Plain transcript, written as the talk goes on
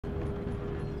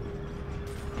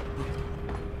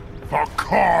For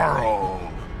Carl!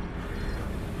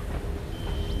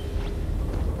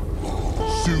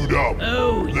 Suit up.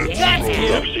 Oh, Let's yes. roll.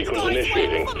 Drop sequence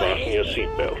initiating. Fasten your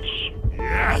seatbelts.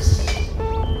 Yes!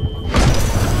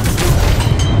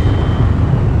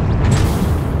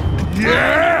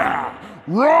 Yeah!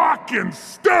 Rock and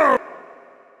stone!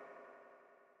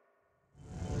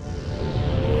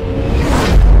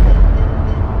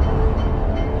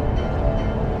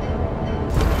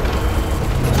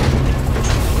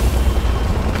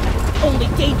 Only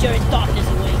danger and darkness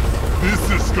awaits.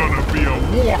 This is gonna be a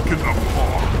walk in the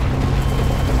park.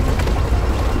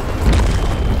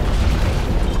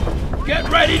 Get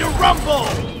ready to rumble!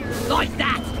 Like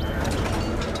that!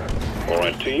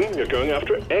 Alright team, you're going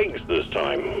after eggs this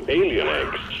time. Alien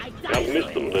eggs. Can't miss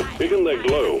them, they're big and they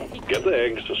glow. Get the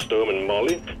eggs to Storm and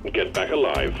Molly and get back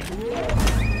alive.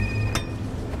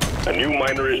 A new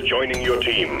miner is joining your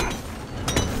team.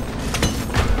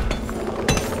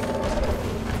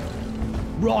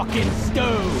 Rock and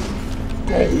stone!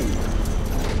 Go!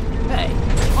 Hey,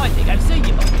 I think I've seen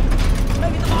you before.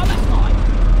 Maybe the one last time.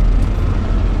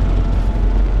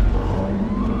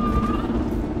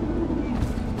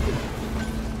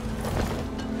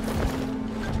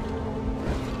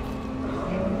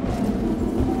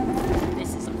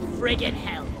 This is a friggin'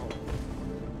 hellhole.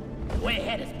 The way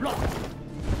ahead is blocked.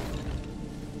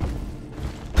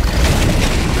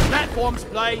 Platforms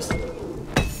placed.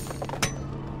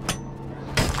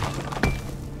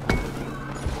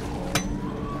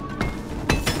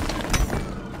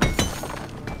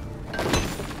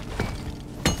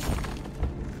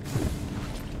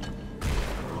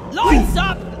 Lights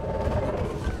up!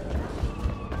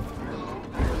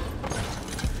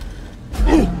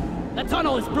 The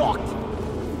tunnel is blocked.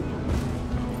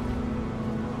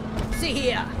 See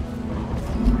here.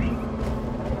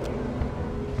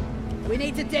 We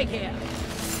need to dig here.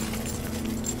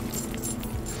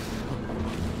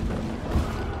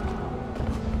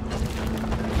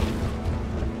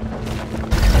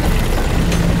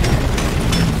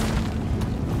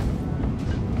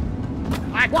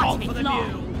 I called for the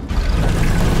view.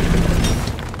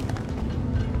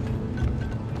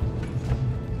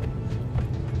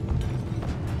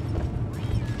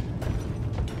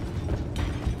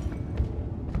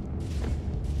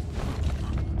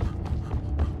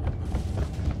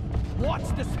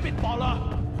 What's the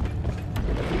spitballer?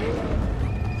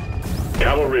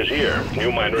 Cavalry's here.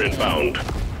 New miner inbound.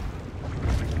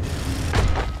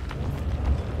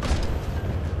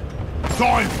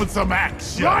 Time for some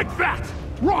action! Like that!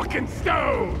 Rock and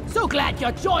stone! So glad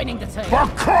you're joining the team. For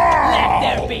Carl!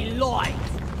 Let there be light.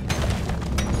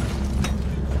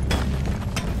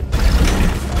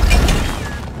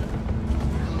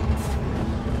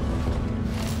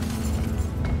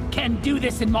 Can do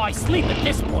this in my sleep at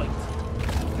this point.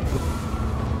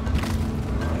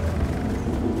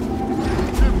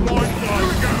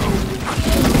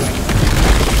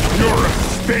 You're a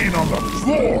stain on the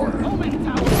floor!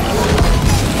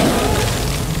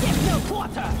 Get no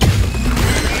quarter.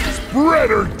 Spread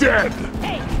her dead!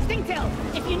 Hey, Stingtail,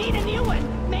 if you need a new one,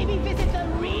 maybe visit the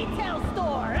retail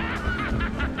store.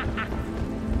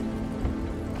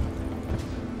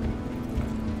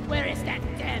 Where is that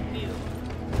damn view?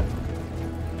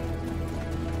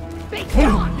 Big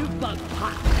John, you bug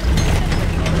pop.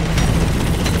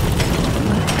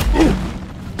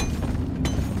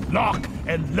 Lock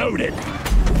and loaded!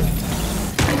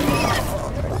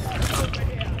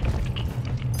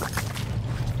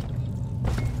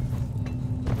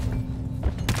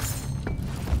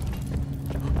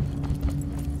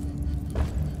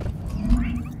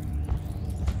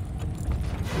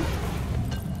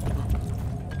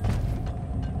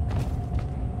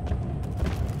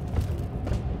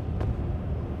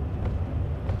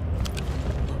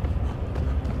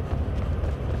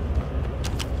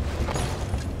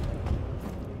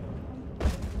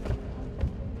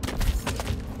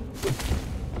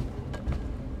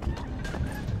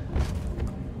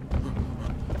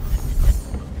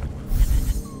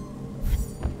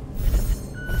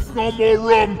 No more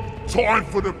room! Time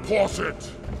for deposit!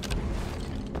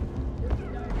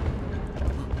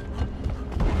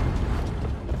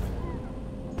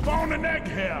 Found an egg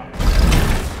here!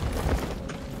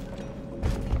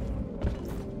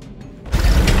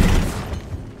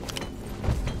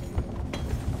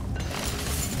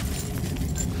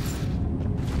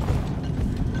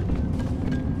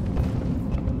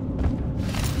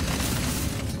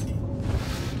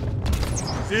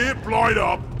 Zip light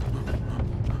up!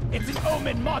 It's an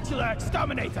Omen modular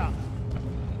exterminator.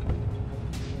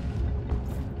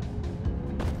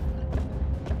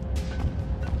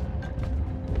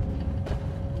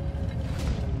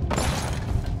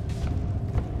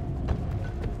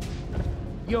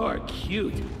 You're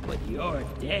cute, but you're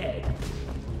dead.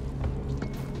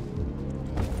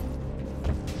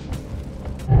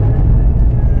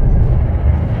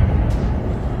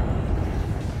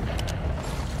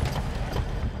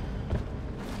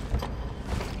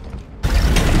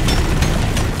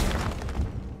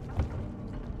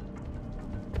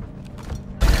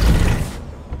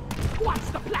 Watch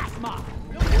the plasma!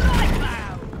 Light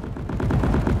cloud!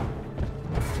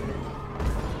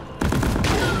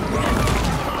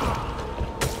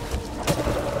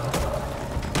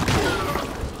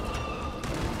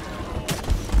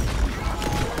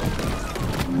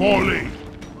 Molly,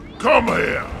 come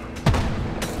here!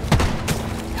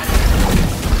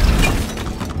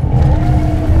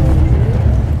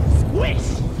 Squish!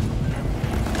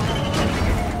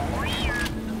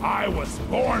 I was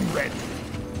born ready.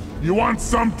 You want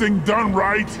something done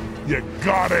right? You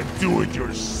gotta do it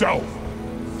yourself.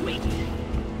 Sweet!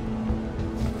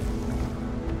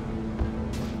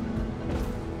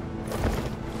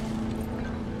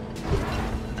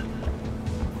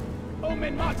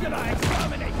 Omen Modular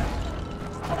Exterminator!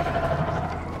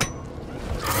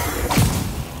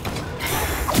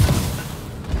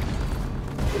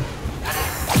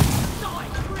 Die,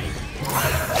 free!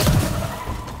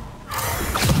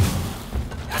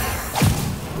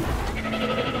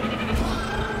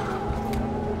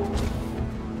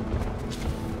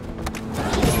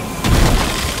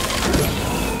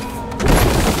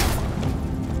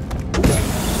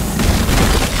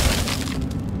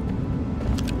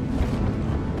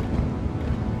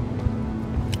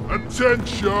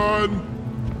 Attention!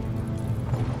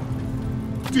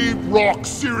 Deep Rock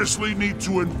seriously need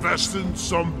to invest in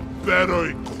some better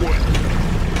equipment.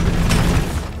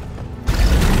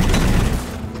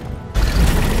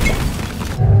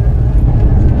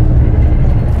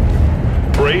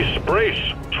 Brace,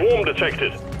 brace! Swarm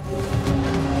detected.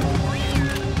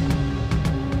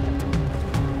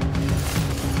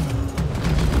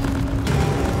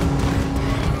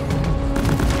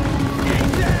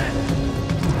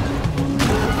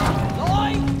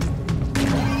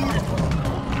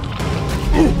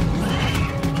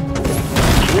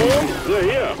 Swarm, they're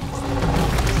here.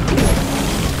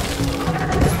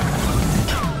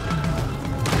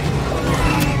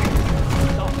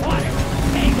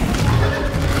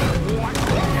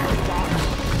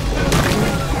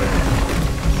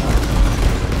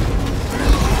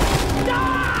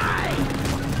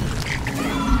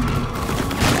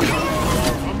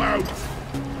 I'm out.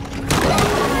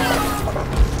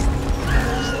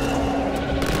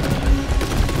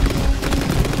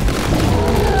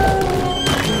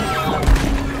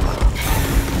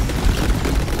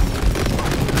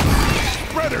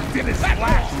 Spreader did his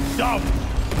last dump.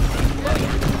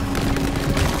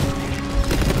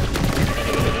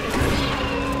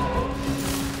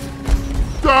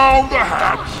 Down the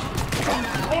hatch.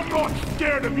 I'm not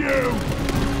scared of you.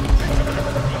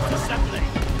 Assembly!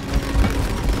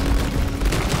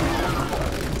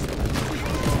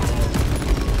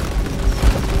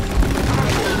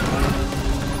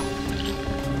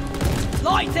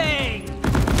 Lighting!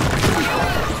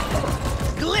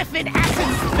 Glyphid acid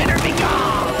spitter be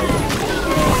gone!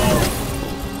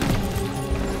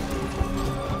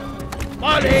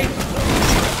 Bloody!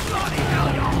 Bloody hell,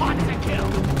 you're hot to kill!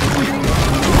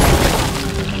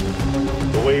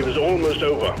 The wave is almost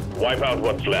over. Wipe out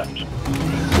what's left.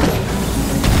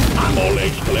 All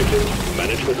eggs collected.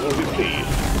 Management will be pleased.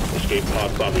 Escape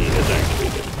pod button is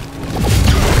activated.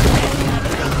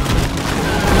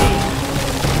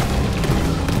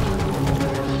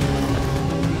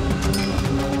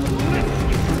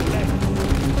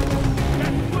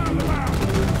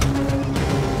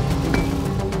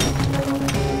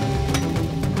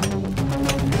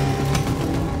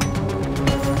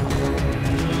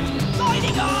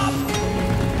 Lighting up!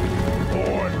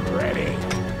 Born ready.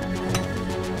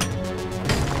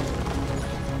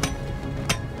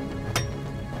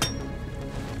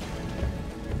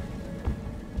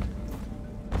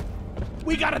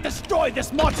 We gotta destroy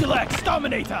this modular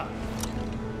exterminator!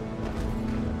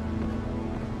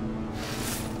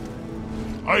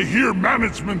 I hear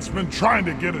management's been trying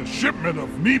to get a shipment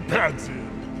of knee pads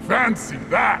in. Fancy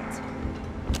that.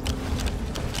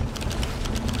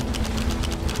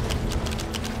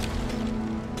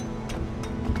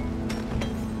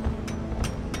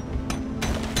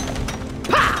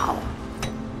 Pow!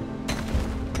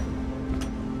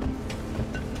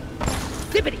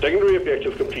 Zippity! Secondary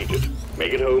objective completed.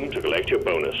 Make it home to collect your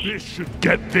bonus. This should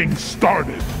get things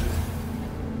started.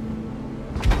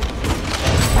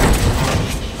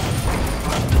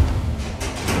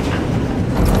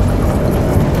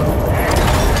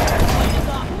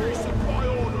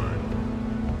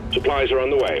 supplies are on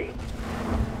the way.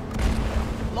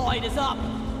 Line is up.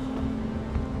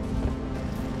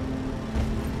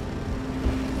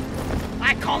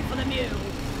 I called for the mule.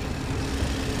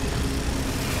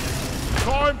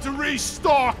 Time to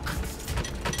restock!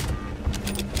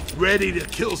 Ready to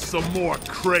kill some more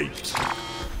crate.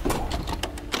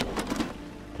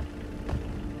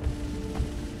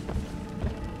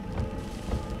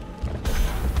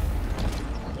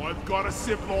 I've got a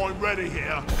zip line ready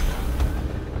here.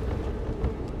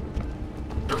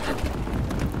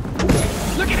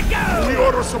 Look at it go! The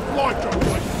order supply drop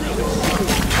like really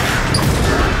soon.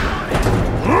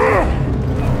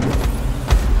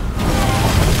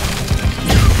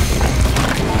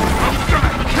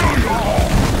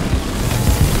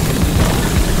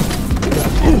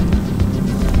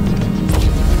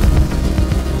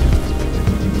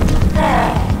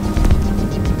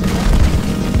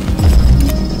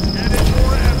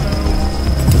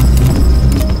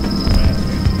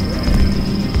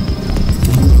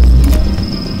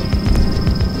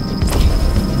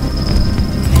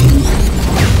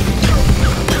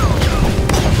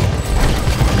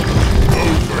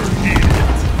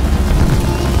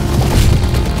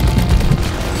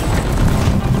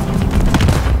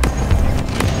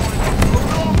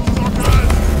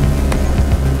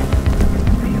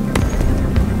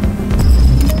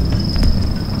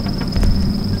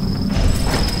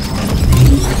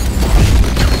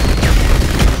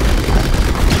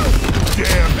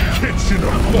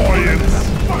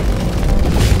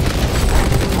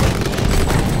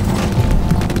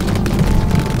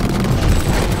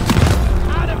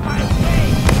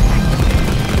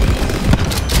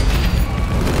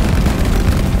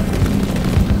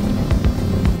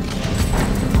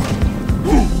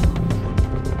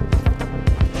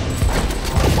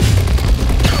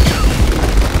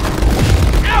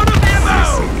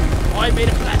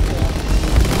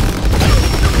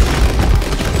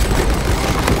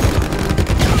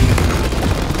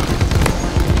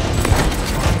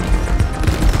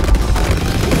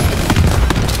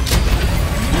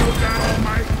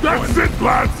 That's it,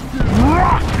 lads!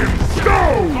 Rock and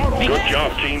stone! Good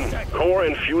job, team. Core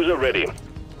and fuse are ready.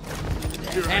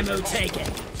 Ammo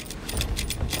taken.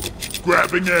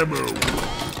 Grabbing ammo.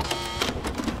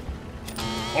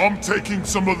 I'm taking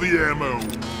some of the ammo.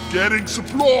 Getting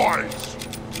supplies.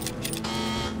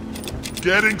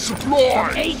 Getting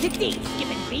supplies. A to D,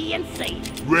 skipping B and C.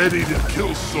 Ready to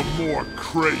kill some more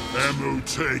crate. Ammo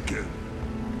taken.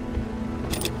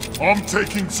 I'm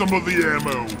taking some of the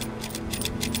ammo.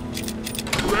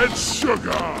 Red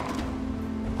sugar.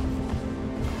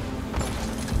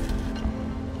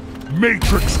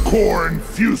 Matrix core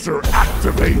infuser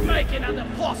activated. Making a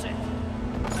deposit.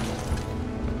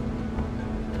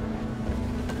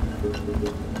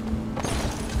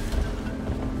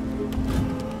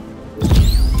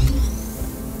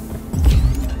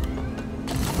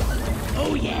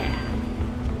 Oh yeah.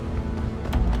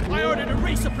 I ordered a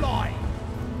resupply.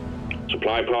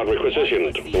 Supply pod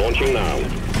requisitioned. Launching now.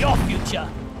 Your future.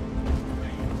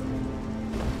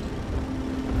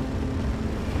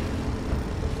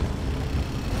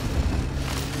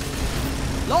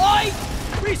 Live!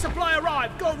 Resupply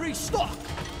arrived. Go restock.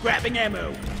 Grabbing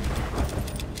ammo.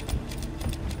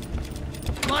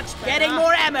 Much better. Getting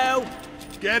more ammo.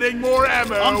 Getting more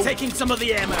ammo. I'm taking some of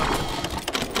the ammo.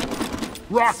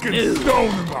 Rock and stone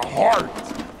in the heart.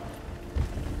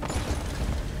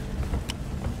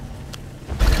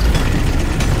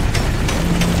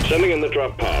 Sending in the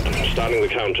drop pod. Starting the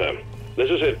counter. This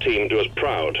is it, team. Do us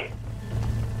proud.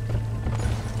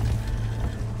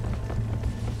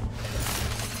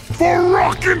 For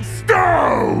rock and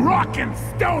stone! Rock and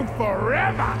stone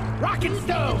forever! Rock and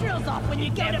stone. The drills off when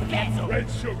you go to bed. Red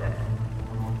sugar.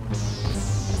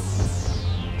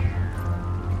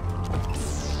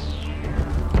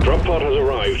 Drop pod has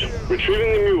arrived.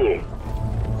 Retrieving the mule.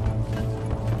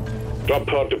 Drop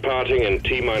pod departing in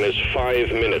T-minus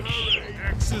 5 minutes.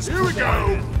 Here we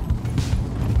go!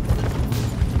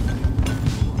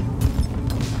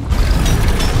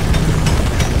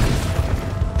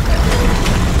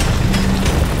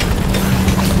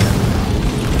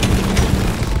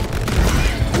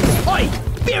 Oi!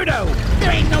 Beardo!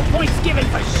 There ain't no points given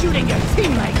for shooting your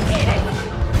teammate!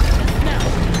 No,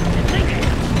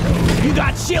 you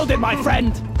got shielded, my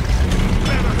friend!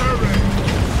 Better hurry!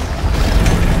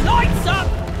 Lights up!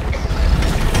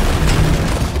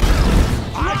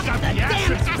 I got the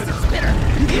Damn acid spitter!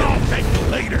 You can all thank me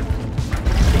later!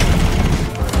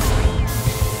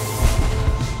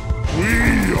 We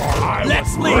are...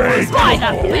 Let's leave this right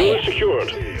up, The mule man! is secured.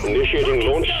 Initiating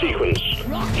launch sequence.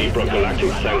 Keep Rock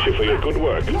Galactic thanks you for your good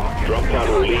work. Drop pod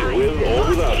will leave with or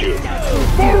without you.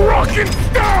 For rock and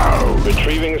stone!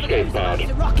 Retrieving escape pod.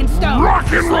 Rock and stone.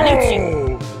 Rock and Salute you.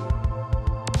 roll!